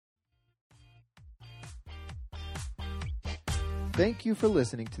Thank you for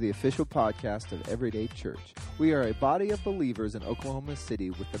listening to the official podcast of Everyday Church. We are a body of believers in Oklahoma City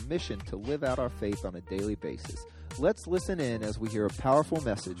with the mission to live out our faith on a daily basis. Let's listen in as we hear a powerful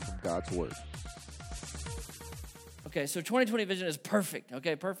message from God's Word. Okay, so 2020 vision is perfect.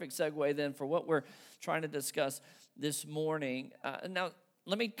 Okay, perfect segue then for what we're trying to discuss this morning. Now,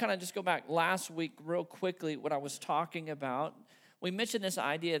 let me kind of just go back last week real quickly what I was talking about. We mentioned this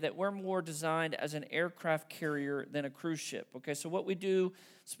idea that we're more designed as an aircraft carrier than a cruise ship. Okay, so what we do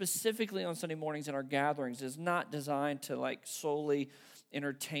specifically on Sunday mornings in our gatherings is not designed to like solely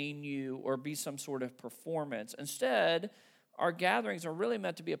entertain you or be some sort of performance. Instead, our gatherings are really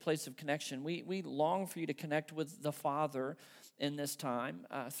meant to be a place of connection. We long for you to connect with the Father in this time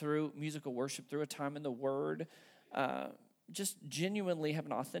through musical worship, through a time in the Word, just genuinely have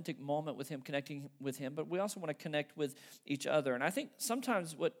an authentic moment with Him, connecting with Him, but we also want to connect with each other. And I think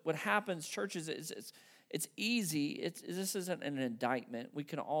sometimes what happens, churches, is it's easy. This isn't an indictment. We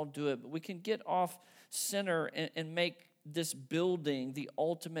can all do it, but we can get off center and make this building the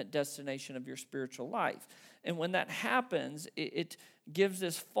ultimate destination of your spiritual life. And when that happens, it gives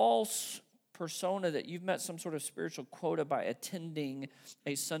this false persona that you've met some sort of spiritual quota by attending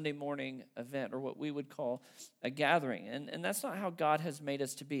a Sunday morning event or what we would call a gathering. And that's not how God has made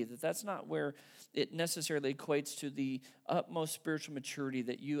us to be. That's not where it necessarily equates to the utmost spiritual maturity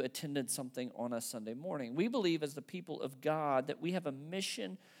that you attended something on a Sunday morning. We believe as the people of God that we have a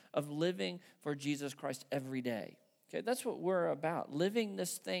mission of living for Jesus Christ every day. Okay, that's what we're about, living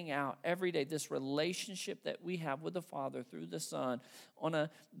this thing out every day, this relationship that we have with the Father through the Son on a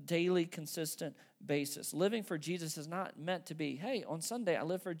daily, consistent basis. Living for Jesus is not meant to be, hey, on Sunday I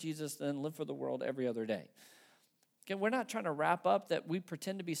live for Jesus, then live for the world every other day. Okay, we're not trying to wrap up that we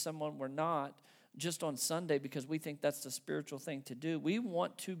pretend to be someone we're not just on Sunday because we think that's the spiritual thing to do. We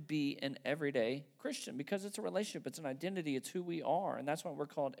want to be an everyday Christian because it's a relationship, it's an identity, it's who we are, and that's why we're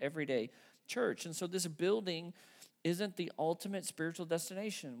called Everyday Church. And so this building isn't the ultimate spiritual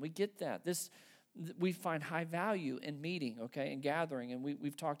destination. We get that. We find high value in meeting, okay, and gathering, and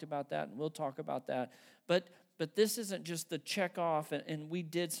we've talked about that, and we'll talk about that. But this isn't just the check off, and we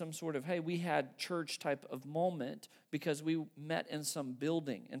did some sort of, hey, we had church type of moment because we met in some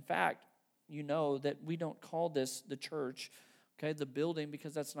building. In fact, you know that we don't call this the church, okay, the building,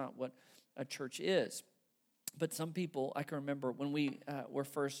 because that's not what a church is. But some people, I can remember when we were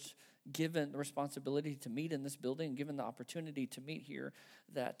first given the responsibility to meet in this building, given the opportunity to meet here,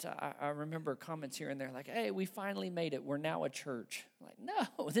 that I remember comments here and there like, hey, we finally made it. We're now a church. Like,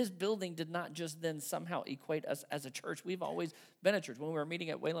 no, this building did not just then somehow equate us as a church. We've always been a church. When we were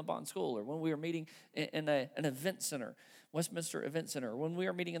meeting at Wayland Bond School, or when we were meeting in an event center, Westminster Event Center, when we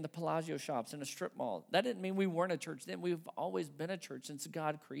were meeting in the Palazzo shops in a strip mall, that didn't mean we weren't a church then. We've always been a church since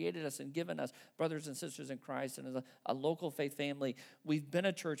God created us and given us brothers and sisters in Christ and as a local faith family. We've been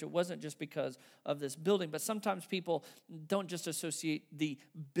a church. It wasn't just because of this building, but sometimes people don't just associate the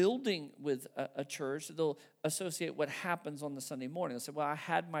building with a church. They'll associate what happens on the Sunday morning. They'll say, well, I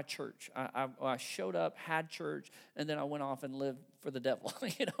had my church. I showed up, had church, and then I went off and lived for the devil,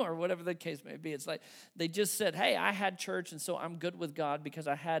 or whatever the case may be. It's like they just said, hey, I had church, and so I'm good with God because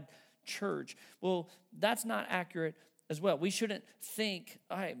I had church. Well, that's not accurate as well. We shouldn't think,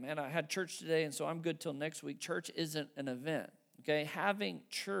 hey, man, I had church today, and so I'm good till next week. Church isn't an event. Okay, having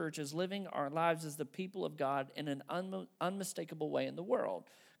church is living our lives as the people of God in an unmistakable way in the world.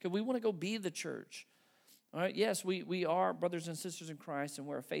 Okay, we want to go be the church. All right, yes, we are brothers and sisters in Christ, and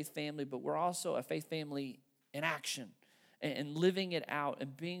we're a faith family, but we're also a faith family in action and living it out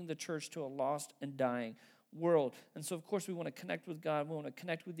and being the church to a lost and dying world. And so, of course, we want to connect with God. We want to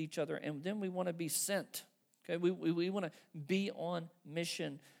connect with each other, and then we want to be sent. Okay, we want to be on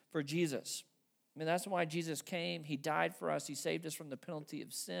mission for Jesus. I mean, that's why Jesus came. He died for us. He saved us from the penalty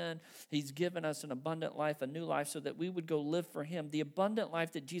of sin. He's given us an abundant life, a new life, so that we would go live for Him. The abundant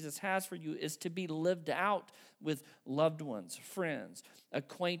life that Jesus has for you is to be lived out with loved ones, friends,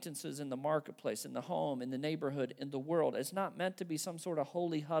 acquaintances in the marketplace, in the home, in the neighborhood, in the world. It's not meant to be some sort of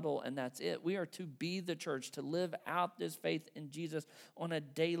holy huddle and that's it. We are to be the church, to live out this faith in Jesus on a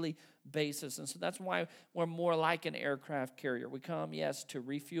daily basis. And so that's why we're more like an aircraft carrier. We come, yes, to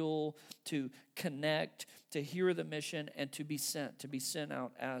refuel, to connect, to hear the mission, and to be sent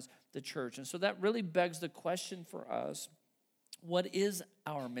out as the church. And so that really begs the question for us, what is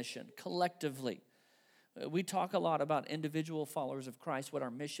our mission collectively? We talk a lot about individual followers of Christ, what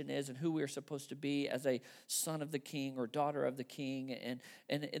our mission is and who we're supposed to be as a son of the king or daughter of the king,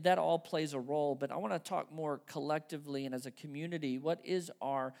 and that all plays a role. But I want to talk more collectively and as a community, what is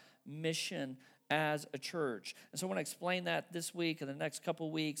our mission as a church. And so I want to explain that this week and the next couple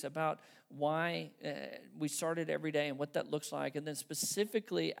of weeks about why we started every day and what that looks like. And then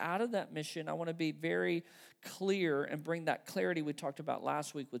specifically out of that mission, I want to be very clear and bring that clarity we talked about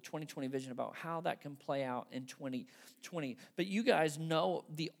last week with 2020 vision about how that can play out in 2020. But you guys know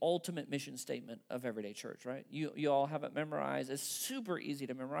the ultimate mission statement of Everyday Church, right? You all have it memorized. It's super easy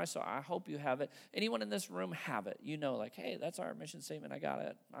to memorize, so I hope you have it. Anyone in this room have it. You know, like, hey, that's our mission statement. I got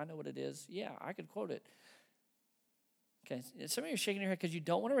it. I know what it is. Yeah, I could quote it. Okay, some of you are shaking your head because you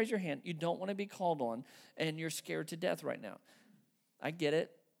don't want to raise your hand. You don't want to be called on, and you're scared to death right now. I get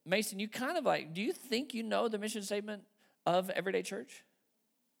it. Mason, you kind of like, do you think you know the mission statement of Everyday Church?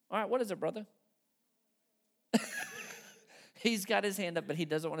 All right, what is it, brother? He's got his hand up, but he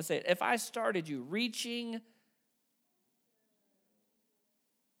doesn't want to say it. If I started you reaching,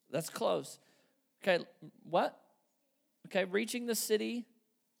 that's close. Okay, what? Okay, reaching the city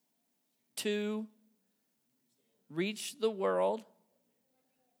to reach the world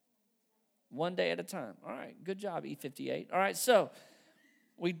one day at a time. All right, good job, E58. All right, so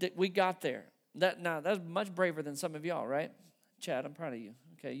we got there. That's much braver than some of y'all, right? Chad, I'm proud of you.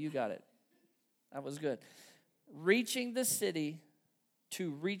 Okay, you got it. That was good. Reaching the city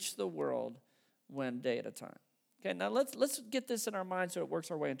to reach the world one day at a time. Okay, now let's get this in our mind so it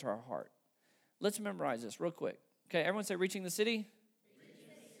works our way into our heart. Let's memorize this real quick. Okay, everyone say reaching the city.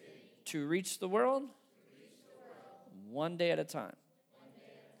 To reach the world. One day at a time.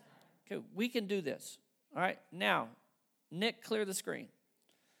 Okay, we can do this. All right, now, Nick, clear the screen.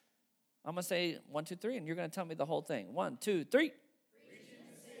 I'm going to say 1, 2, 3, and you're going to tell me the whole thing. 1, 2, 3.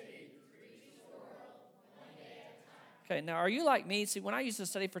 Okay, now are you like me? See, when I used to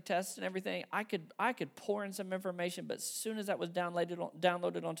study for tests and everything, I could pour in some information, but as soon as that was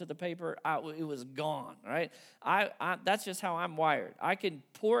downloaded onto the paper, it was gone, right? That's just how I'm wired. I can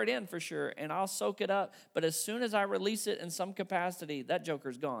pour it in for sure, and I'll soak it up, but as soon as I release it in some capacity, that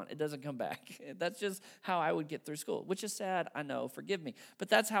joker's gone. It doesn't come back. That's just how I would get through school, which is sad, I know, forgive me. But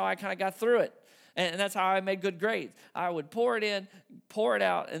that's how I kind of got through it. And that's how I made good grades. I would pour it in, pour it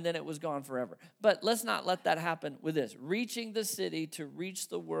out, and then it was gone forever. But let's not let that happen with this. Reaching the city to reach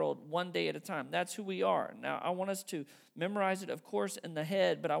the world one day at a time. That's who we are. Now, I want us to memorize it, of course, in the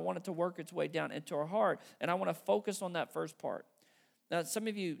head, but I want it to work its way down into our heart. And I want to focus on that first part. Now, some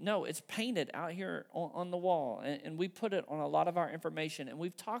of you know it's painted out here on the wall, and we put it on a lot of our information, and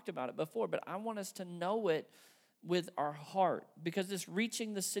we've talked about it before, but I want us to know it with our heart, because this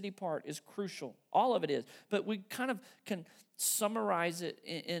reaching the city part is crucial. All of it is. But we kind of can summarize it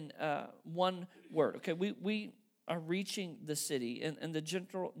in one word. Okay, we are reaching the city, and the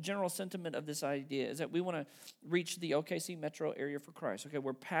general sentiment of this idea is that we want to reach the OKC metro area for Christ. Okay,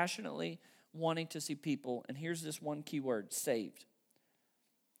 we're passionately wanting to see people, and here's this one key word: saved.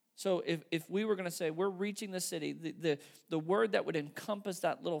 So if we were going to say we're reaching the city, the word that would encompass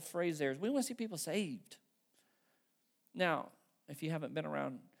that little phrase there is we want to see people saved. Now, if you haven't been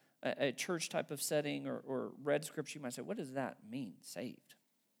around a church type of setting or read scripture, you might say, what does that mean, saved?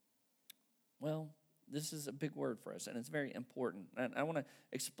 Well, this is a big word for us, and it's very important. And I want to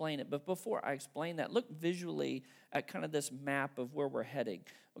explain it. But before I explain that, look visually at kind of this map of where we're heading.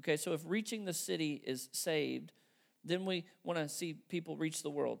 Okay, so if reaching the city is saved, then we want to see people reach the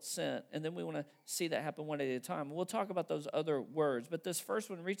world, sent, and then we want to see that happen one day at a time. We'll talk about those other words, but this first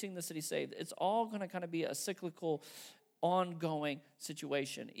one, reaching the city saved, it's all going to kind of be a cyclical, ongoing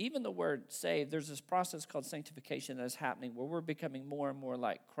situation. Even the word saved, there's this process called sanctification that is happening where we're becoming more and more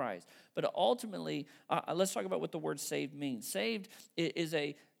like Christ. But ultimately, let's talk about what the word saved means. Saved is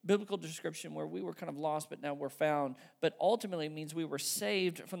a biblical description where we were kind of lost, but now we're found. But ultimately it means we were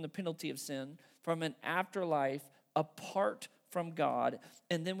saved from the penalty of sin, from an afterlife apart from God,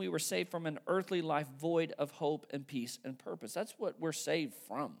 and then we were saved from an earthly life void of hope and peace and purpose. That's what we're saved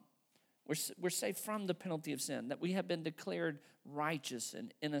from. We're saved from the penalty of sin, that we have been declared righteous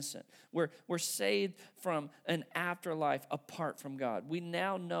and innocent. We're saved from an afterlife apart from God. We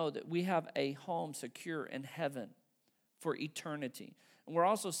now know that we have a home secure in heaven for eternity. And we're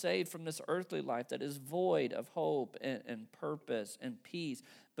also saved from this earthly life that is void of hope and purpose and peace.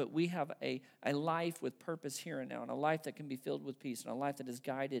 But we have a life with purpose here and now, and a life that can be filled with peace, and a life that is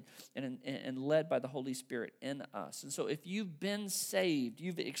guided and led by the Holy Spirit in us. And so if you've been saved,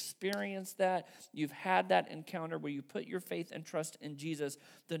 you've experienced that, you've had that encounter where you put your faith and trust in Jesus,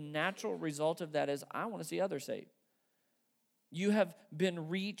 the natural result of that is, I want to see others saved. You have been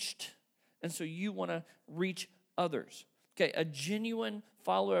reached, and so you want to reach others. Okay, a genuine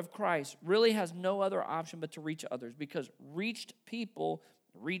follower of Christ really has no other option but to reach others, because reached people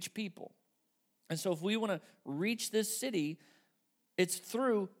reach people. And so if we want to reach this city, It's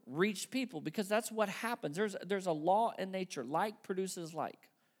through reach people, because that's what happens. There's a law in nature. Like produces like.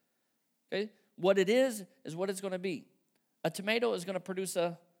 Okay? What it is what it's going to be. A tomato is going to produce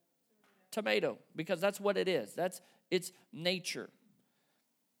a tomato because that's what it is. That's its nature.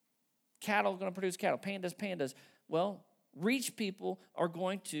 Cattle are going to produce cattle. Pandas. Well, reach people are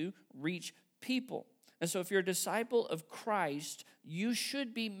going to reach people. And so if you're a disciple of Christ, you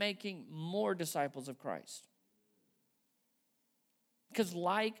should be making more disciples of Christ. Because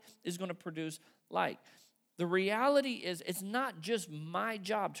like is going to produce like. The reality is it's not just my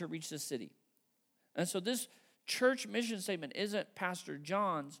job to reach the city. And so this church mission statement isn't Pastor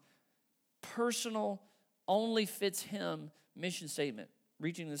John's personal, only fits him mission statement,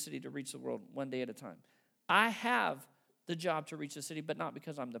 reaching the city to reach the world one day at a time. I have the job to reach the city, but not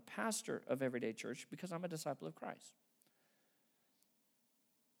because I'm the pastor of Everyday Church, because I'm a disciple of Christ.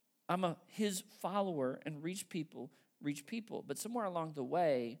 I'm his follower, and reach people. But somewhere along the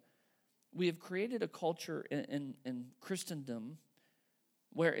way, we have created a culture in Christendom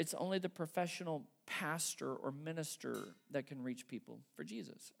where it's only the professional pastor or minister that can reach people for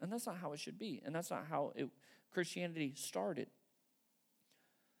Jesus. And that's not how it should be. And that's not how Christianity started.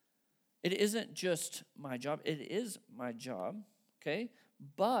 It isn't just my job. It is my job, okay?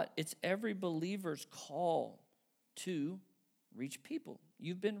 But it's every believer's call to reach people.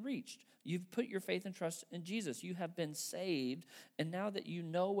 You've been reached. You've put your faith and trust in Jesus. You have been saved. And now that you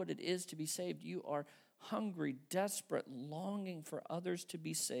know what it is to be saved, you are hungry, desperate, longing for others to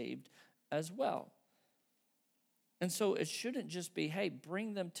be saved as well. And so it shouldn't just be, hey,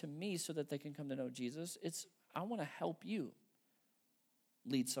 bring them to me so that they can come to know Jesus. It's, I want to help you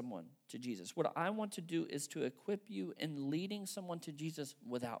lead someone to Jesus. What I want to do is to equip you in leading someone to Jesus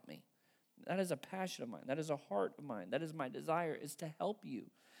without me. That is a passion of mine. That is a heart of mine. That is my desire, is to help you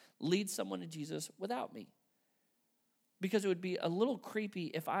lead someone to Jesus without me. Because it would be a little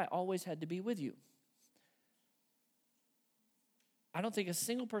creepy if I always had to be with you. I don't think a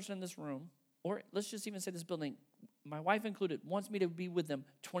single person in this room, or let's just even say this building, my wife included, wants me to be with them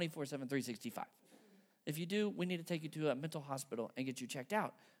 24/7, 365. If you do, we need to take you to a mental hospital and get you checked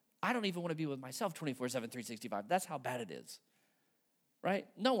out. I don't even want to be with myself 24/7, 365. That's how bad it is. Right?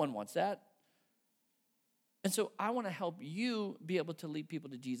 No one wants that. And so I want to help you be able to lead people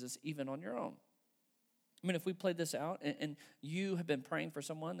to Jesus even on your own. I mean, if we played this out and you have been praying for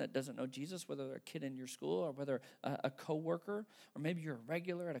someone that doesn't know Jesus, whether they're a kid in your school or whether a coworker, or maybe you're a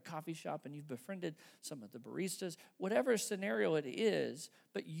regular at a coffee shop and you've befriended some of the baristas, whatever scenario it is,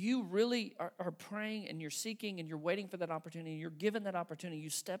 but you really are praying and you're seeking and you're waiting for that opportunity, you're given that opportunity, you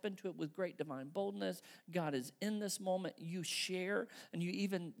step into it with great divine boldness. God is in this moment. You share and you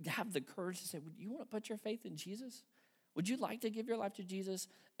even have the courage to say, would you want to put your faith in Jesus? Would you like to give your life to Jesus?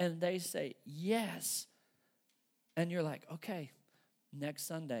 And they say, yes. And you're like, okay, next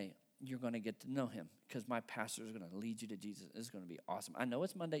Sunday, you're going to get to know him because my pastor is going to lead you to Jesus. It's going to be awesome. I know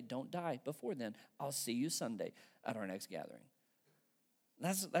it's Monday. Don't die before then. I'll see you Sunday at our next gathering.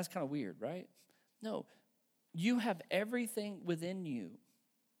 That's kind of weird, right? No, you have everything within you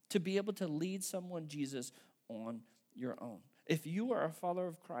to be able to lead someone Jesus on your own. If you are a follower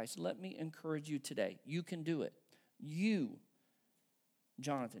of Christ, let me encourage you today. You can do it. You,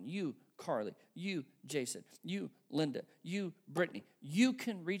 Jonathan, you, Carly, you, Jason, you, Linda, you, Brittany, you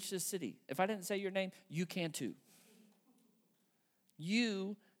can reach this city. If I didn't say your name, you can too.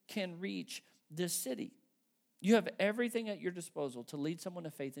 You can reach this city. You have everything at your disposal to lead someone to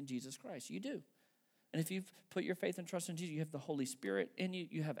faith in Jesus Christ. You do. And if you've put your faith and trust in Jesus, you have the Holy Spirit in you.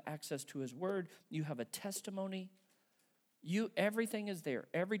 You have access to his word. You have a testimony. Everything is there.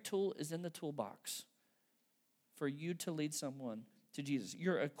 Every tool is in the toolbox for you to lead someone to Jesus.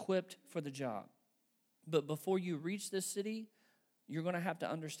 You're equipped for the job. But before you reach this city, you're going to have to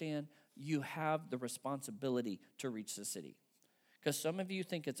understand you have the responsibility to reach the city. Because some of you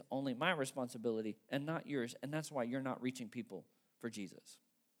think it's only my responsibility and not yours, and that's why you're not reaching people for Jesus.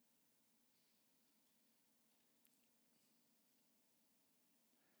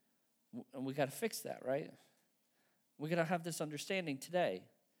 And we got to fix that, right? We got to have this understanding today.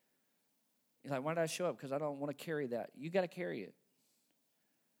 You're like, why did I show up? Because I don't want to carry that. You got to carry it.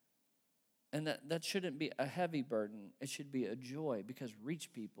 And that shouldn't be a heavy burden. It should be a joy, because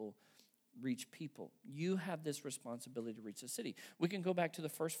reach people. You have this responsibility to reach the city. We can go back to the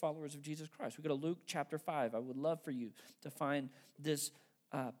first followers of Jesus Christ. We go to Luke chapter 5. I would love for you to find this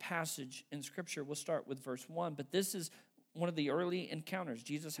passage in Scripture. We'll start with verse 1. But this is one of the early encounters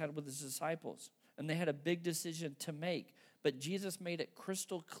Jesus had with his disciples. And they had a big decision to make. But Jesus made it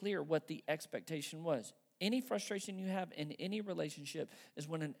crystal clear what the expectation was. Any frustration you have in any relationship is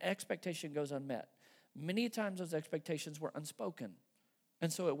when an expectation goes unmet. Many times those expectations were unspoken,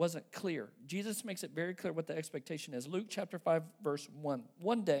 and so it wasn't clear. Jesus makes it very clear what the expectation is. Luke chapter 5, verse 1.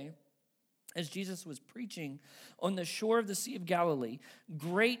 One day, as Jesus was preaching on the shore of the Sea of Galilee,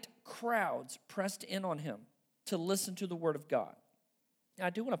 great crowds pressed in on him to listen to the word of God. Now, I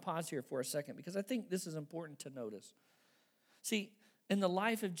do want to pause here for a second because I think this is important to notice. See, in the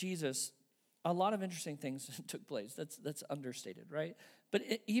life of Jesus, a lot of interesting things took place. That's understated, right? But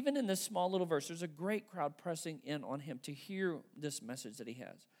even in this small little verse, there's a great crowd pressing in on him to hear this message that he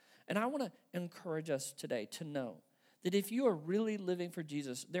has. And I want to encourage us today to know that if you are really living for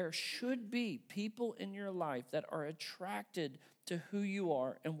Jesus, there should be people in your life that are attracted to who you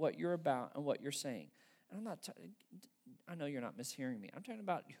are and what you're about and what you're saying. And I know you're not mishearing me. I'm talking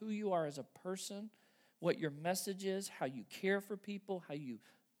about who you are as a person, what your message is, how you care for people, how you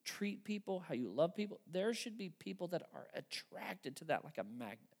treat people, how you love people. There should be people that are attracted to that like a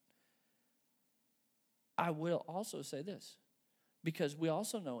magnet. I will also say this, because we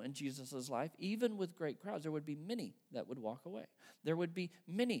also know in Jesus' life, even with great crowds, there would be many that would walk away. There would be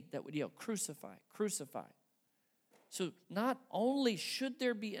many that would yell, crucify, crucify. So not only should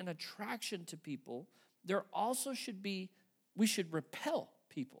there be an attraction to people, there also should be, we should repel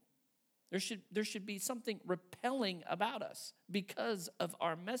people. There should be something repelling about us because of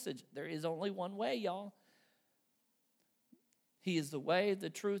our message. There is only one way, y'all. He is the way, the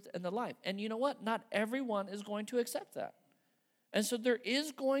truth, and the life. And you know what? Not everyone is going to accept that. And so there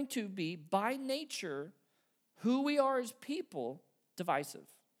is going to be, by nature, who we are as people, divisive.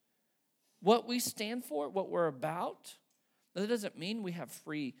 What we stand for, what we're about, that doesn't mean we have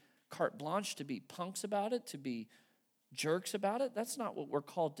free carte blanche to be punks about it, to be jerks about it. That's not what we're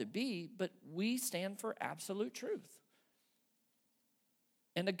called to be, but we stand for absolute truth.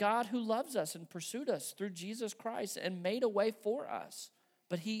 And a God who loves us and pursued us through Jesus Christ and made a way for us.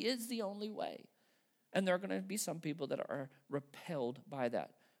 But he is the only way. And there are going to be some people that are repelled by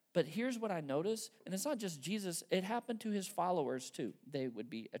that. But here's what I notice, and it's not just Jesus, it happened to his followers too. They would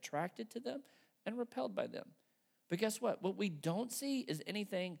be attracted to them and repelled by them. But guess what? What we don't see is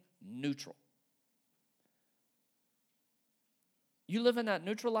anything neutral. You live in that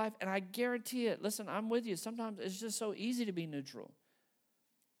neutral life, and I guarantee it. Listen, I'm with you. Sometimes it's just so easy to be neutral.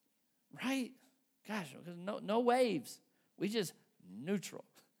 Right? Gosh, no waves. We just neutral.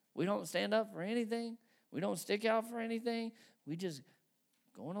 We don't stand up for anything. We don't stick out for anything. We just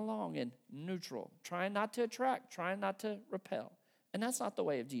going along in neutral, trying not to attract, trying not to repel. And that's not the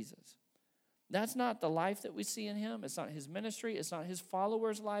way of Jesus. That's not the life that we see in him. It's not his ministry. It's not his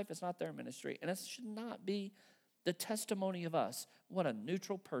followers' life. It's not their ministry. And it should not be the testimony of us. What a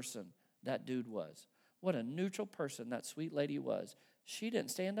neutral person that dude was. What a neutral person that sweet lady was. She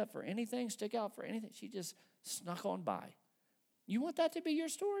didn't stand up for anything, stick out for anything. She just snuck on by. You want that to be your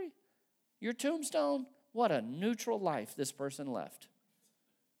story? Your tombstone? What a neutral life this person left.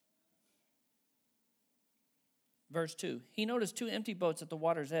 Verse 2, he noticed 2 empty boats at the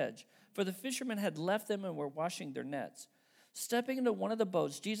water's edge, for the fishermen had left them and were washing their nets. Stepping into one of the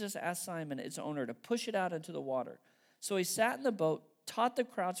boats, Jesus asked Simon, its owner, to push it out into the water. So he sat in the boat, taught the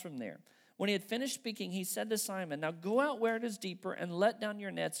crowds from there. When he had finished speaking, he said to Simon, now go out where it is deeper and let down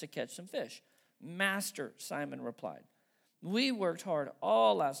your nets to catch some fish. Master, Simon replied, we worked hard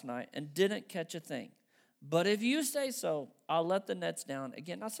all last night and didn't catch a thing. But if you say so, I'll let the nets down.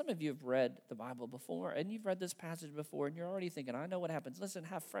 Again, now some of you have read the Bible before, and you've read this passage before, and you're already thinking, I know what happens. Listen,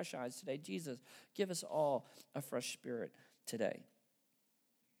 have fresh eyes today. Jesus, give us all a fresh spirit today.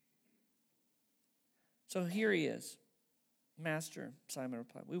 So here he is. Master, Simon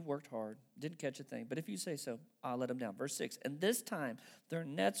replied, we worked hard, didn't catch a thing. But if you say so, I'll let them down. Verse 6, and this time their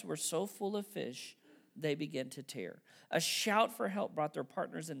nets were so full of fish, they began to tear. A shout for help brought their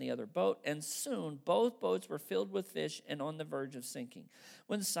partners in the other boat, and soon both boats were filled with fish and on the verge of sinking.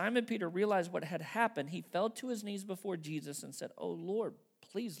 When Simon Peter realized what had happened, he fell to his knees before Jesus and said, oh Lord,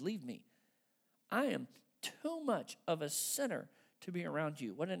 please leave me. I am too much of a sinner to be around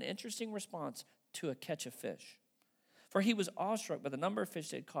you. What an interesting response to a catch of fish. For he was awestruck by the number of fish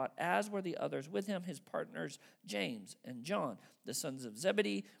they had caught, as were the others with him. His partners, James and John, the sons of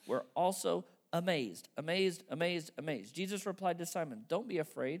Zebedee, were also amazed. Jesus replied to Simon, don't be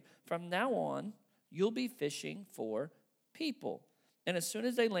afraid. From now on, you'll be fishing for people. And as soon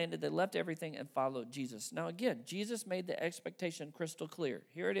as they landed, they left everything and followed Jesus. Now again, Jesus made the expectation crystal clear.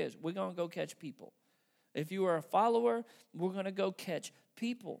 Here it is. We're going to go catch people. If you are a follower, we're going to go catch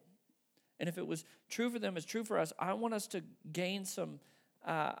people. And if it was true for them, it's true for us. I want us to gain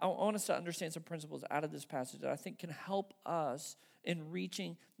I want us to understand some principles out of this passage that I think can help us in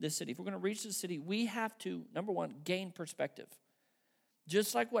reaching this city. If we're going to reach the city, we have to, number one, gain perspective.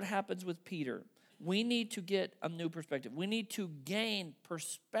 Just like what happens with Peter. we need to get a new perspective. We need to gain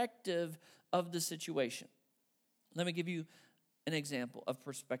perspective of the situation. Let me give you an example of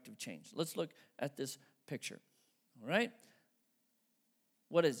perspective change. Let's look at this picture. All right?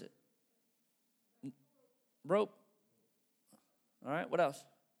 What is it? Rope. All right, what else?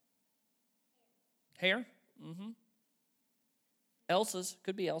 Hair. Mm-hmm. Elsa's.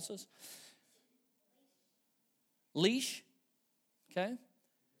 Could be Elsa's. Leash. Okay.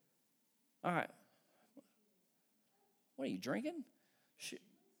 All right. What are you drinking?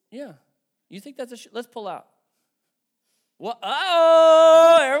 Yeah. You think that's a let's pull out. Well,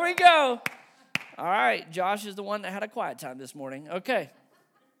 oh, there we go. All right. Josh is the one that had a quiet time this morning. Okay.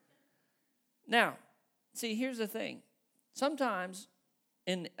 Now, see, here's the thing. Sometimes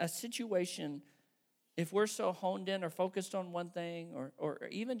in a situation, if we're so honed in or focused on one thing or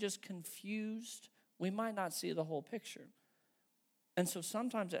even just confused, we might not see the whole picture. And so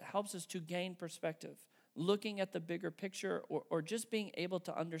sometimes it helps us to gain perspective, looking at the bigger picture or just being able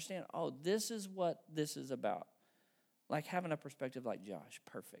to understand, oh, this is what this is about. Like having a perspective like Josh,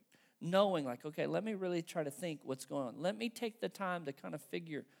 perfect. Knowing like, okay, let me really try to think what's going on. Let me take the time to kind of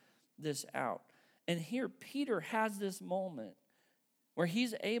figure this out. And here Peter has this moment where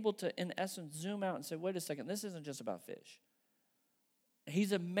he's able to, in essence, zoom out and say, wait a second, this isn't just about fish.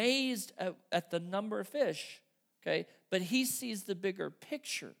 He's amazed at the number of fish, okay? But he sees the bigger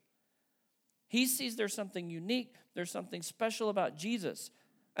picture. He sees there's something unique, there's something special about Jesus.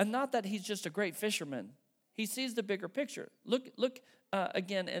 And not that he's just a great fisherman. He sees the bigger picture. Look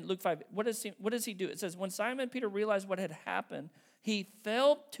again at Luke 5. What does he do? It says, when Simon Peter realized what had happened, he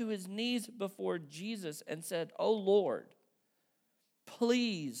fell to his knees before Jesus and said, "Oh Lord,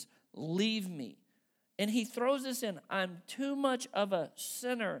 please leave me." And he throws this in, "I'm too much of a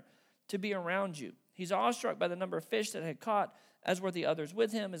sinner to be around you." He's awestruck by the number of fish that had caught, as were the others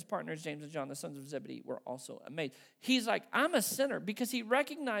with him. His partners, James and John, the sons of Zebedee, were also amazed. He's like, I'm a sinner, because he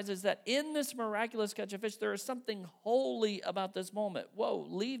recognizes that in this miraculous catch of fish, there is something holy about this moment. Whoa,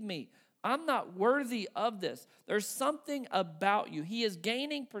 leave me. I'm not worthy of this. There's something about you. He is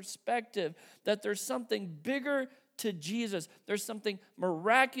gaining perspective that there's something bigger to Jesus. There's something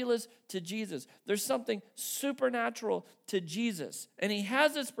miraculous to Jesus. There's something supernatural to Jesus. And he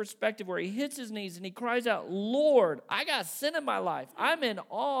has this perspective where he hits his knees and he cries out, "Lord, I got sin in my life. I'm in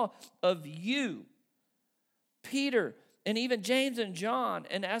awe of you." Peter and even James and John,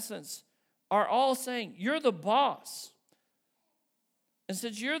 in essence, are all saying, "You're the boss. And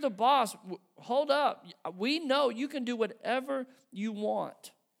since you're the boss, hold up. We know you can do whatever you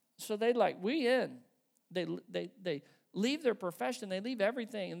want." So we in. They leave their profession. They leave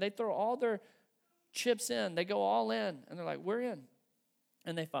everything. And they throw all their chips in. They go all in. And they're like, we're in.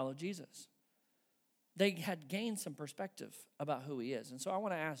 And they follow Jesus. They had gained some perspective about who he is. And so I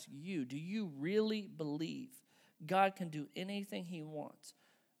want to ask you, do you really believe God can do anything he wants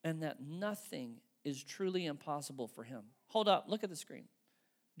and that nothing is truly impossible for him? Hold up. Look at the screen.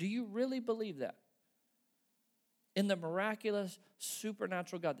 Do you really believe that? In the miraculous,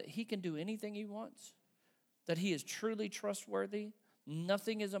 supernatural God, that he can do anything he wants? That he is truly trustworthy?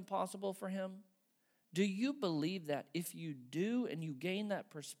 Nothing is impossible for him? Do you believe that? If you do and you gain that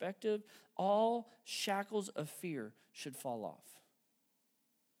perspective, all shackles of fear should fall off.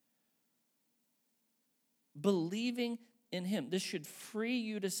 Believing in him. This should free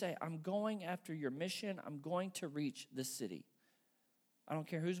you to say, I'm going after your mission. I'm going to reach this city. I don't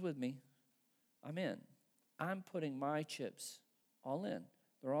care who's with me. I'm in. I'm putting my chips all in.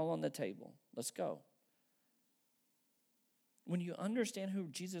 They're all on the table. Let's go. When you understand who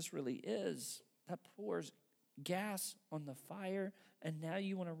Jesus really is, that pours gas on the fire, and now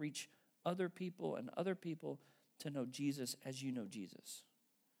you want to reach other people and other people to know Jesus as you know Jesus.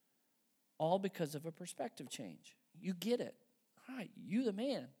 All because of a perspective change. You get it. Hi, you the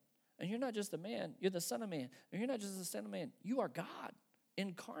man. And you're not just the man, you're the Son of Man. And you're not just the Son of Man, you are God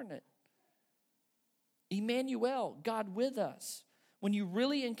incarnate. Emmanuel, God with us. When you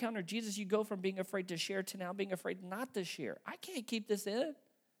really encounter Jesus, you go from being afraid to share to now being afraid not to share. I can't keep this in.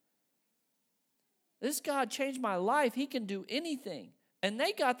 This God changed my life. He can do anything. And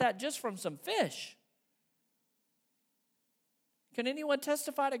they got that just from some fish. Can anyone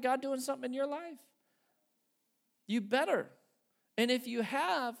testify to God doing something in your life? You better. And if you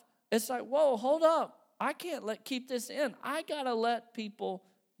have, it's like, whoa, hold up. I can't keep this in. I got to let people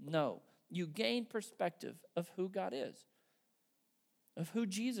know. You gain perspective of who God is, of who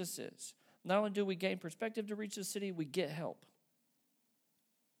Jesus is. Not only do we gain perspective to reach the city, we get help.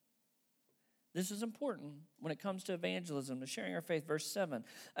 This is important when it comes to evangelism, to sharing our faith. Verse 7,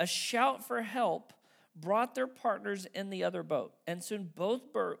 a shout for help brought their partners in the other boat. And soon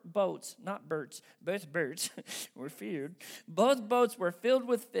both boats, were filled. Both boats were filled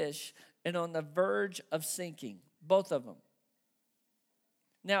with fish and on the verge of sinking, both of them.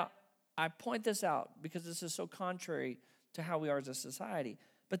 Now, I point this out because this is so contrary to how we are as a society.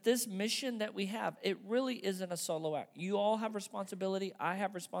 But this mission that we have, it really isn't a solo act. You all have responsibility. I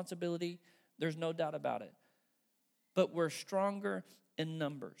have responsibility. There's no doubt about it. But we're stronger in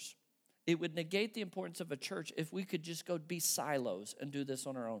numbers. It would negate the importance of a church if we could just go be silos and do this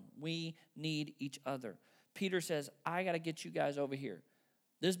on our own. We need each other. Peter says, I got to get you guys over here.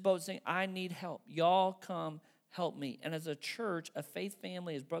 This boat's saying, I need help. Y'all come help me. And as a church, a faith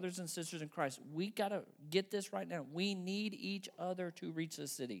family, as brothers and sisters in Christ, we got to get this right now. We need each other to reach the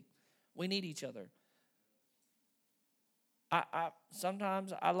city. We need each other.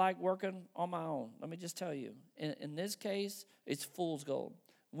 Sometimes I like working on my own. Let me just tell you. In this case, it's fool's gold.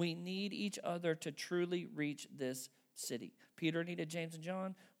 We need each other to truly reach this city. Peter needed James and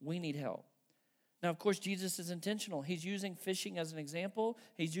John. We need help. Now, of course, Jesus is intentional. He's using fishing as an example.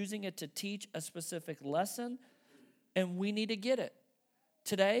 He's using it to teach a specific lesson, and we need to get it.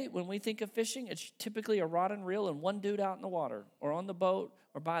 Today, when we think of fishing, it's typically a rod and reel and one dude out in the water or on the boat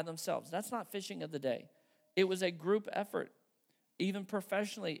or by themselves. That's not fishing of the day. It was a group effort. Even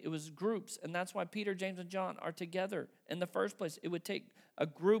professionally, it was groups, and that's why Peter, James, and John are together in the first place. It would take a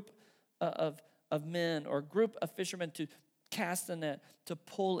group of men or a group of fishermen to cast the net, to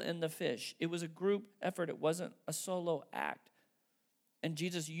pull in the fish. It was a group effort. It wasn't a solo act. And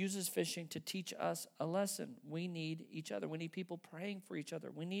Jesus uses fishing to teach us a lesson. We need each other. We need people praying for each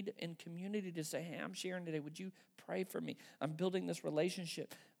other. We need in community to say, hey, I'm sharing today. Would you pray for me? I'm building this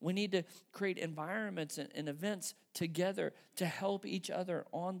relationship. We need to create environments and events together to help each other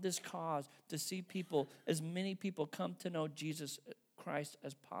on this cause, to see people, as many people come to know Jesus Christ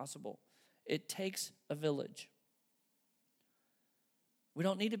as possible. It takes a village. We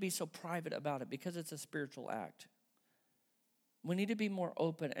don't need to be so private about it because it's a spiritual act. We need to be more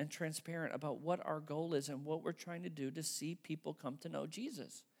open and transparent about what our goal is and what we're trying to do to see people come to know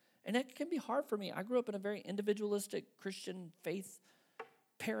Jesus. And it can be hard for me. I grew up in a very individualistic Christian faith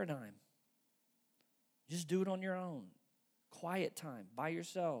paradigm. Just do it on your own. Quiet time, by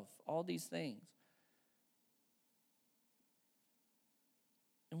yourself, all these things.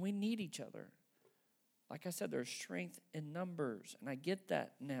 And we need each other. Like I said, there's strength in numbers, and I get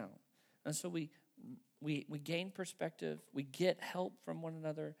that now. And so we gain perspective, we get help from one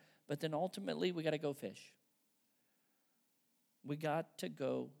another, but then ultimately we got to go fish. We got to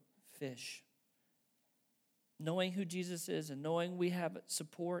go fish. Knowing who Jesus is and knowing we have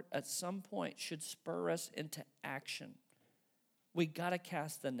support at some point should spur us into action. We got to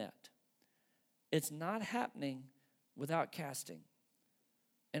cast the net. It's not happening without casting.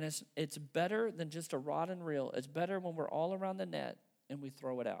 And it's better than just a rod and reel. It's better when we're all around the net and we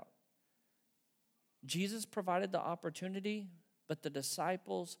throw it out. Jesus provided the opportunity, but the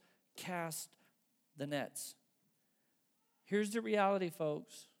disciples cast the nets. Here's the reality,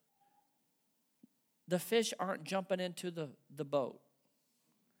 folks. The fish aren't jumping into the boat.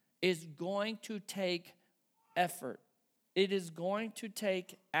 It's going to take effort. It is going to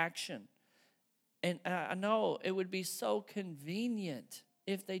take action. And I know it would be so convenient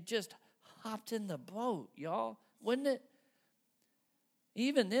if they just hopped in the boat, y'all. Wouldn't it?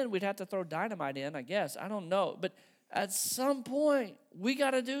 Even then, we'd have to throw dynamite in, I guess. I don't know. But at some point, we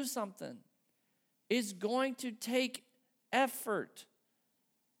got to do something. It's going to take effort.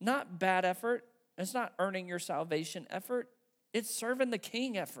 Not bad effort. It's not earning your salvation effort. It's serving the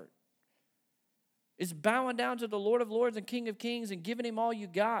King effort. It's bowing down to the Lord of Lords and King of Kings and giving him all you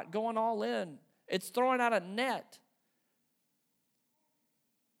got, going all in. It's throwing out a net.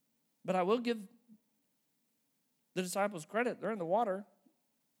 But I will give the disciples credit. They're in the water,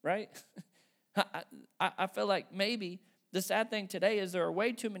 right? I feel like maybe the sad thing today is there are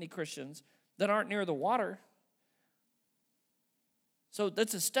way too many Christians that aren't near the water. So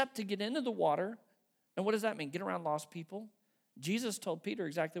that's a step to get into the water. And what does that mean? Get around lost people. Jesus told Peter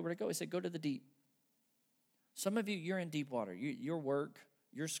exactly where to go. He said, go to the deep. Some of you, you're in deep water. Your work,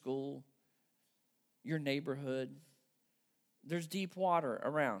 your school, your neighborhood. There's deep water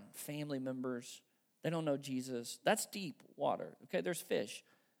around. Family members, they don't know Jesus. That's deep water. Okay, there's fish.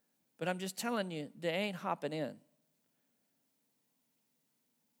 But I'm just telling you, they ain't hopping in.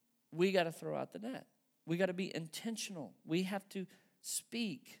 We got to throw out the net. We got to be intentional. We have to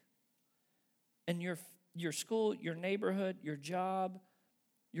speak. And your school, your neighborhood, your job,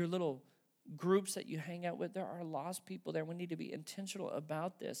 your little groups that you hang out with, there are lost people there. We need to be intentional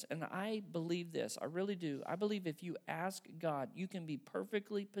about this. And I believe this. I really do. I believe if you ask God, you can be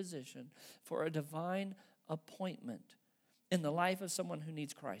perfectly positioned for a divine appointment in the life of someone who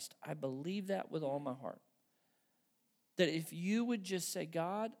needs Christ. I believe that with all my heart. That if you would just say,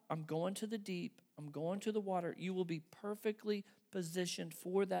 God, I'm going to the deep, I'm going to the water, you will be perfectly positioned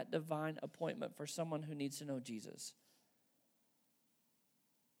for that divine appointment for someone who needs to know Jesus.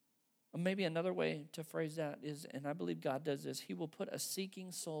 Or maybe another way to phrase that is, and I believe God does this, he will put a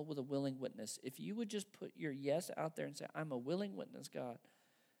seeking soul with a willing witness. If you would just put your yes out there and say, I'm a willing witness, God,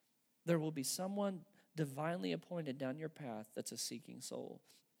 there will be someone divinely appointed down your path that's a seeking soul.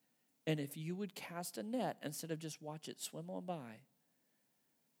 And if you would cast a net instead of just watch it swim on by,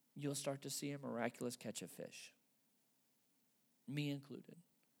 you'll start to see a miraculous catch of fish, me included.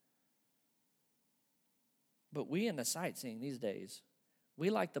 But we in the sightseeing these days, we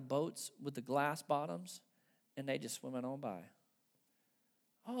like the boats with the glass bottoms, and they just swimming on by.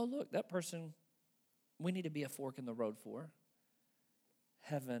 Oh, look, that person, we need to be a fork in the road for.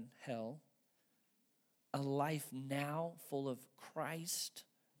 Heaven, hell, a life now full of Christ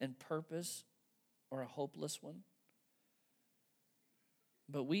and purpose, or a hopeless one.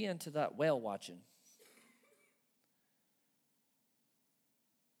 But we into that whale watching.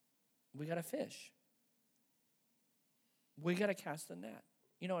 We got to fish. We got to cast the net.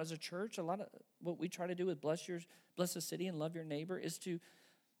 You know, as a church, a lot of what we try to do with bless the city and love your neighbor is to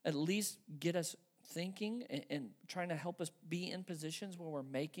at least get us thinking and trying to help us be in positions where we're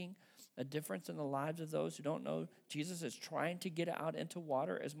making a difference in the lives of those who don't know Jesus, is trying to get out into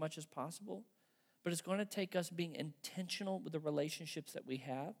water as much as possible. But it's going to take us being intentional with the relationships that we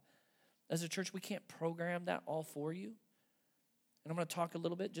have. As a church, we can't program that all for you. And I'm going to talk a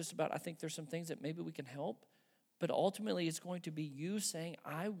little bit just about, I think there's some things that maybe we can help. But ultimately, it's going to be you saying,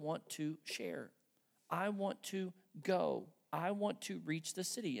 I want to share. I want to go. I want to reach the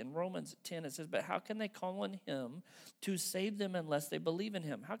city. In Romans 10, it says, but how can they call on him to save them unless they believe in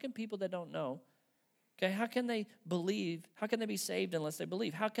him? How can people that don't know, okay, how can they believe? How can they be saved unless they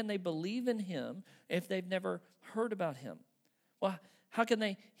believe? How can they believe in him if they've never heard about him? Well, how can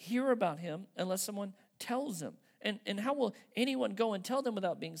they hear about him unless someone tells them? And how will anyone go and tell them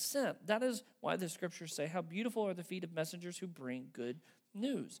without being sent? That is why the scriptures say, how beautiful are the feet of messengers who bring good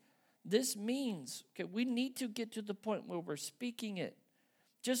news. This means, okay, we need to get to the point where we're speaking it.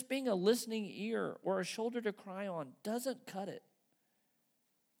 Just being a listening ear or a shoulder to cry on doesn't cut it.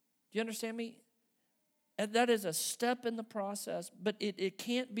 Do you understand me? And that is a step in the process, but it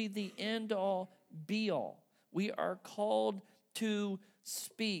can't be the end-all, be-all. We are called to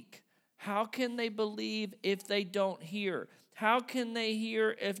speak. How can they believe if they don't hear? How can they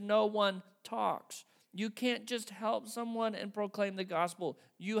hear if no one talks? You can't just help someone and proclaim the gospel.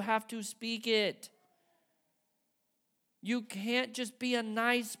 You have to speak it. You can't just be a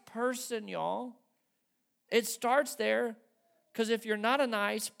nice person, y'all. It starts there, because if you're not a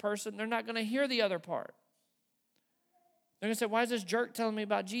nice person, they're not going to hear the other part. They're going to say, why is this jerk telling me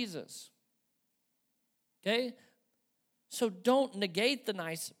about Jesus? Okay? So don't negate the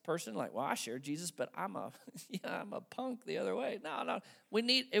nice person, like, well, I share Jesus, but I'm a punk the other way. No.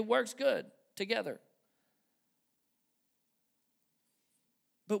 It works good together.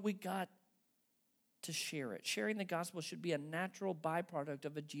 But we got to share it. Sharing the gospel should be a natural byproduct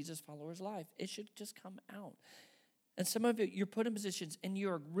of a Jesus follower's life. It should just come out. And some of you, you're put in positions and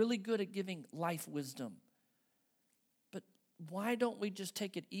you're really good at giving life wisdom. But why don't we just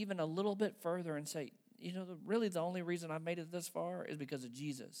take it even a little bit further and say, you know, really the only reason I've made it this far is because of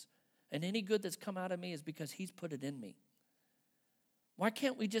Jesus. And any good that's come out of me is because he's put it in me. Why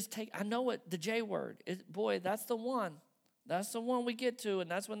can't we just take, I know it, the J word. Boy, that's the one. That's the one we get to, and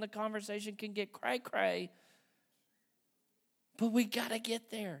that's when the conversation can get cray-cray. But we got to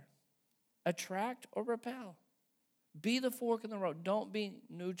get there. Attract or repel. Be the fork in the road. Don't be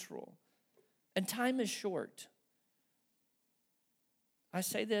neutral. And time is short. I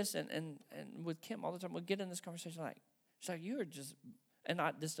say this, and with Kim all the time, we'll get in this conversation like, she's like, you are just, and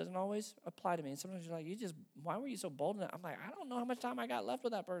this doesn't always apply to me. And sometimes she's like, why were you so bold in that? I'm like, I don't know how much time I got left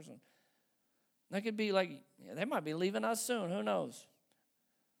with that person. That could be like, they might be leaving us soon. Who knows?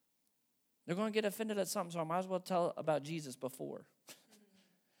 They're going to get offended at something, so I might as well tell about Jesus before.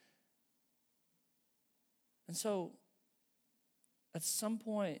 And so, at some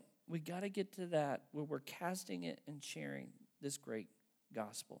point, we got to get to that where we're casting it and sharing this great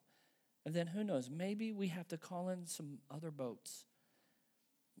gospel. And then who knows, maybe we have to call in some other boats.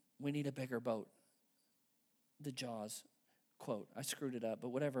 We need a bigger boat. The Jaws quote, I screwed it up, but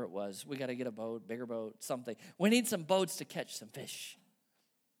whatever it was, we got to get a boat, bigger boat, something. We need some boats to catch some fish.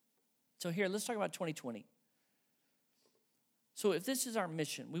 So here, let's talk about 2020. So if this is our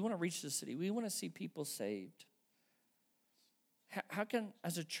mission, we want to reach the city. We want to see people saved. How can,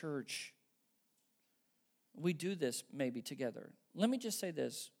 as a church, we do this maybe together? Let me just say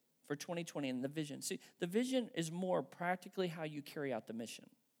this for 2020 and the vision. See, the vision is more practically how you carry out the mission.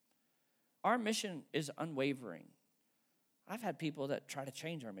 Our mission is unwavering. I've had people that try to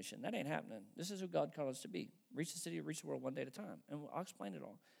change our mission. That ain't happening. This is who God called us to be. Reach the city, reach the world one day at a time. And I'll explain it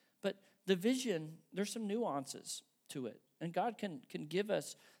all. But the vision, there's some nuances to it. And God can give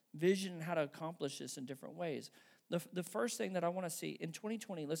us vision and how to accomplish this in different ways. The first thing that I want to see in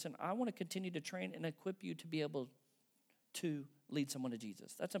 2020, listen, I want to continue to train and equip you to be able to lead someone to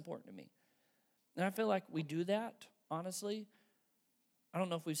Jesus. That's important to me. And I feel like we do that, honestly. I don't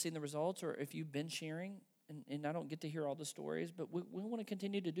know if we've seen the results or if you've been sharing, and I don't get to hear all the stories, but we want to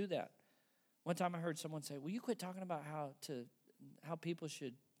continue to do that. One time I heard someone say, will you quit talking about how people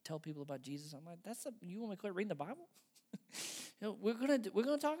should tell people about Jesus? I'm like, you want me to quit reading the Bible? We're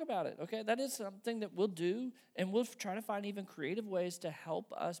gonna talk about it, okay? That is something that we'll do, and we'll try to find even creative ways to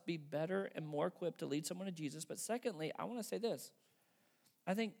help us be better and more equipped to lead someone to Jesus. But secondly, I want to say this.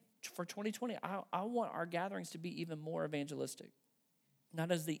 I think for 2020, I want our gatherings to be even more evangelistic.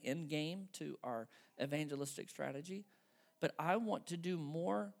 Not as the end game to our evangelistic strategy, but I want to do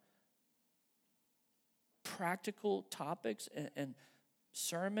more practical topics and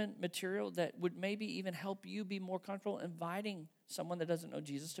sermon material that would maybe even help you be more comfortable inviting someone that doesn't know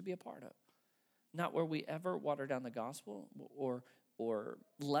Jesus to be a part of. Not where we ever water down the gospel or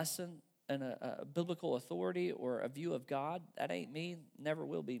lessen a biblical authority or a view of God. That ain't me, never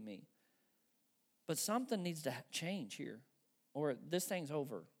will be me. But something needs to change here or this thing's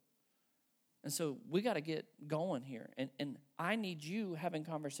over. And so we got to get going here. And I need you having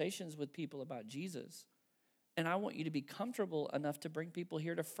conversations with people about Jesus. And I want you to be comfortable enough to bring people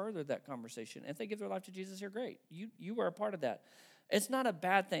here to further that conversation. If they give their life to Jesus, you're great. You are a part of that. It's not a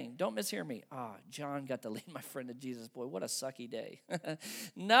bad thing. Don't mishear me. John got to lead my friend to Jesus. Boy, what a sucky day.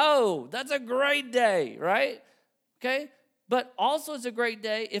 No, that's a great day, right? Okay? But also it's a great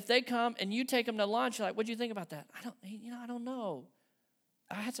day if they come and you take them to lunch. You're like, what do you think about that? I don't know.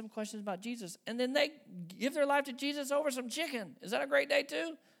 I had some questions about Jesus. And then they give their life to Jesus over some chicken. Is that a great day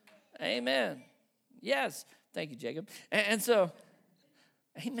too? Amen. Yes. Thank you, Jacob. And so,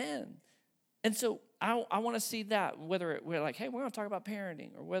 amen. And so I want to see that, whether we're like, hey, we're going to talk about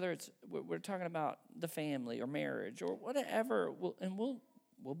parenting, or whether it's we're talking about the family or marriage or whatever,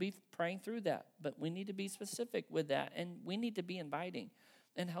 we'll be praying through that. But we need to be specific with that, and we need to be inviting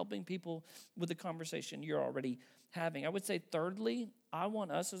and helping people with the conversation you're already having. I would say, thirdly, I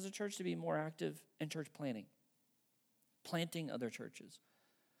want us as a church to be more active in church planting other churches.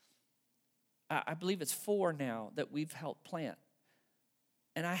 I believe it's 4 now that we've helped plant.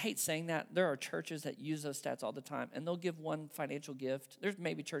 And I hate saying that. There are churches that use those stats all the time, and they'll give one financial gift. There's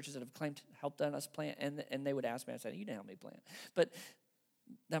maybe churches that have claimed helped us plant, and they would ask me, I said, you didn't help me plant. But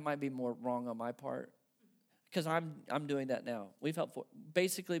that might be more wrong on my part, because I'm doing that now. We've helped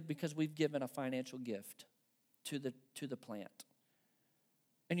basically because we've given a financial gift to the plant.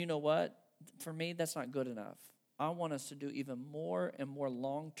 And you know what? For me, that's not good enough. I want us to do even more and more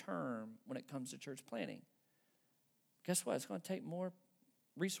long-term when it comes to church planting. Guess what? It's going to take more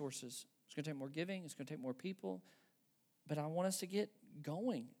resources. It's going to take more giving. It's going to take more people. But I want us to get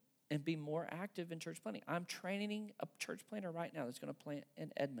going and be more active in church planting. I'm training a church planter right now that's going to plant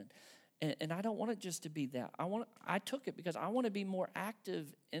in Edmond. And I don't want it just to be that. I took it because I want to be more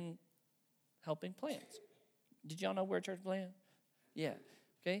active in helping plants. Did y'all know we're a church plant? Yeah.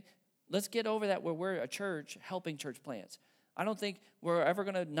 Okay. Let's get over that where we're a church helping church plants. I don't think we're ever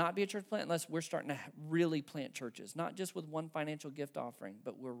going to not be a church plant unless we're starting to really plant churches, not just with one financial gift offering,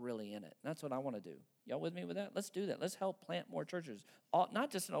 but we're really in it. That's what I want to do. Y'all with me with that? Let's do that. Let's help plant more churches,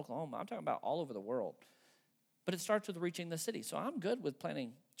 not just in Oklahoma. I'm talking about all over the world. But it starts with reaching the city. So I'm good with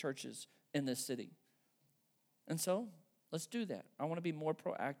planting churches in this city. And so let's do that. I want to be more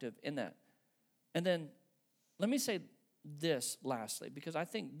proactive in that. And then let me say this lastly, because I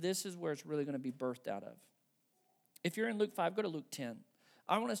think this is where it's really going to be birthed out of. If you're in Luke 5, go to Luke 10.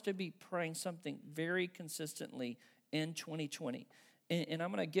 I want us to be praying something very consistently in 2020. And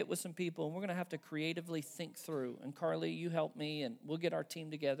I'm going to get with some people, and we're going to have to creatively think through. And Carly, you help me, and we'll get our team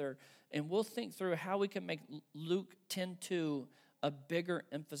together, and we'll think through how we can make Luke 10:2 a bigger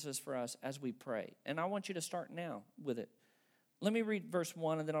emphasis for us as we pray. And I want you to start now with it. Let me read verse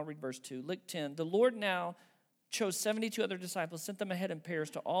 1, and then I'll read verse 2. Luke 10, the Lord now chose 72 other disciples, sent them ahead in pairs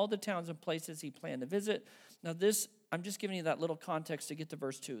to all the towns and places he planned to visit. Now this, I'm just giving you that little context to get to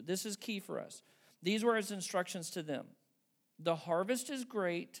verse 2. This is key for us. These were his instructions to them. The harvest is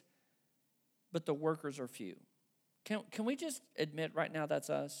great, but the workers are few. Can we just admit right now that's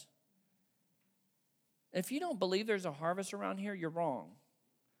us? If you don't believe there's a harvest around here, you're wrong.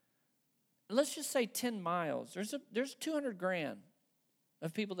 Let's just say 10 miles. There's 200 grand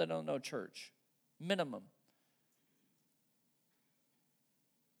of people that don't know church, minimum.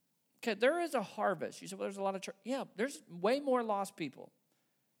 Okay, there is a harvest. You said, well, there's a lot of church. Yeah, there's way more lost people.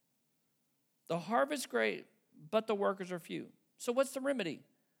 The harvest's great, but the workers are few. So what's the remedy?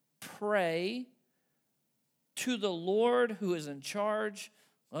 Pray to the Lord who is in charge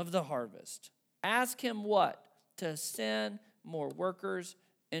of the harvest. Ask him what? To send more workers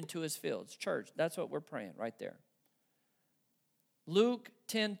into his fields. Church, that's what we're praying right there. Luke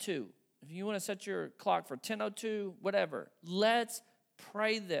 10:2. If you want to set your clock for 10:02, whatever, let's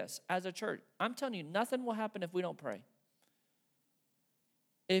pray this as a church. I'm telling you, nothing will happen if we don't pray.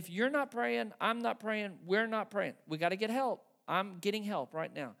 If you're not praying, I'm not praying, we're not praying. We got to get help. I'm getting help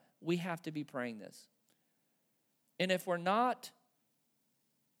right now. We have to be praying this. And if we're not,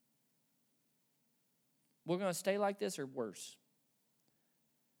 we're going to stay like this or worse.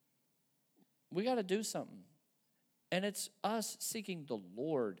 We got to do something. And it's us seeking the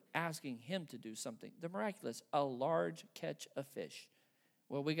Lord, asking him to do something. The miraculous, a large catch of fish.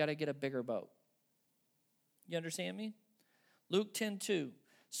 Well, we got to get a bigger boat. You understand me? Luke 10:2.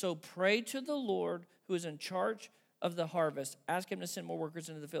 So pray to the Lord who is in charge of the harvest. Ask him to send more workers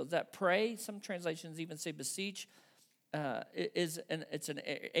into the fields. That pray, some translations even say beseech, it's an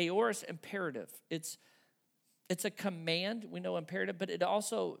aorist imperative. It's a command. We know imperative, but it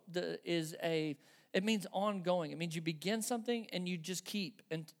also it means ongoing. It means you begin something and you just keep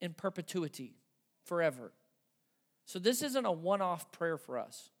in perpetuity forever. So this isn't a one-off prayer for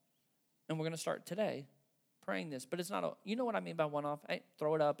us. And we're going to start today praying this. But it's not you know what I mean by one-off? Hey,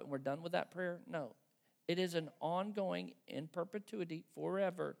 throw it up and we're done with that prayer? No. It is an ongoing, in perpetuity,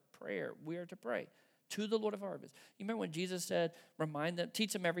 forever prayer. We are to pray to the Lord of harvest. You remember when Jesus said, remind them,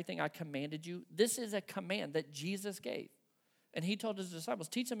 teach them everything I commanded you? This is a command that Jesus gave. And he told his disciples,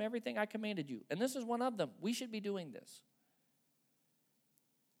 teach them everything I commanded you. And this is one of them. We should be doing this.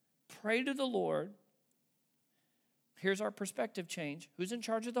 Pray to the Lord. Here's our perspective change. Who's in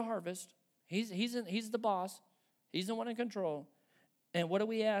charge of the harvest? He's the boss. He's the one in control. And what do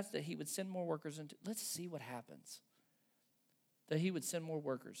we ask? That he would send more workers into. Let's see what happens. That he would send more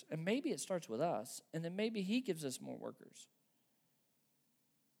workers. And maybe it starts with us. And then maybe he gives us more workers.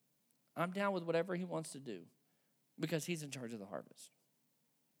 I'm down with whatever he wants to do. Because he's in charge of the harvest.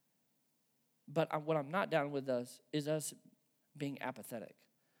 But what I'm not down with is us being apathetic.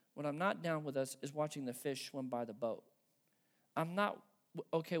 What I'm not down with us is watching the fish swim by the boat. I'm not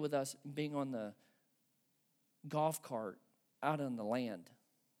okay with us being on the golf cart out on the land.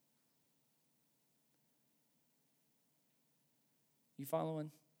 You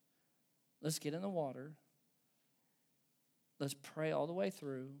following? Let's get in the water. Let's pray all the way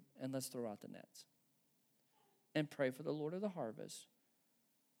through, and let's throw out the nets. And pray for the Lord of the harvest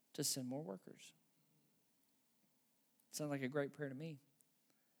to send more workers. Sounds like a great prayer to me.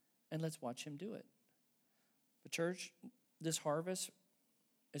 And let's watch him do it. But church, this harvest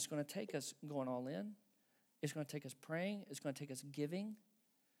is going to take us going all in. It's going to take us praying. It's going to take us giving.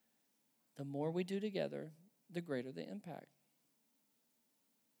 The more we do together, the greater the impact.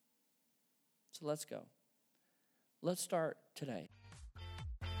 So let's go. Let's start today.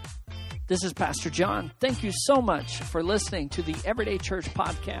 This is Pastor John. Thank you so much for listening to the Everyday Church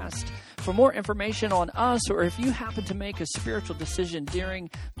podcast. For more information on us, or if you happen to make a spiritual decision during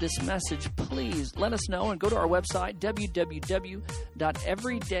this message, please let us know and go to our website,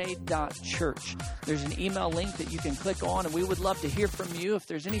 www.everyday.church. There's an email link that you can click on, and we would love to hear from you. If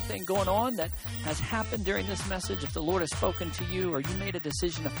there's anything going on that has happened during this message, if the Lord has spoken to you, or you made a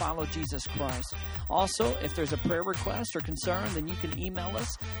decision to follow Jesus Christ. Also, if there's a prayer request or concern, then you can email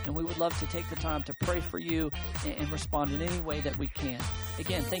us, and we would love to take the time to pray for you and respond in any way that we can.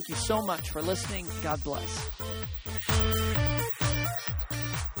 Again, thank you so much for listening. God bless.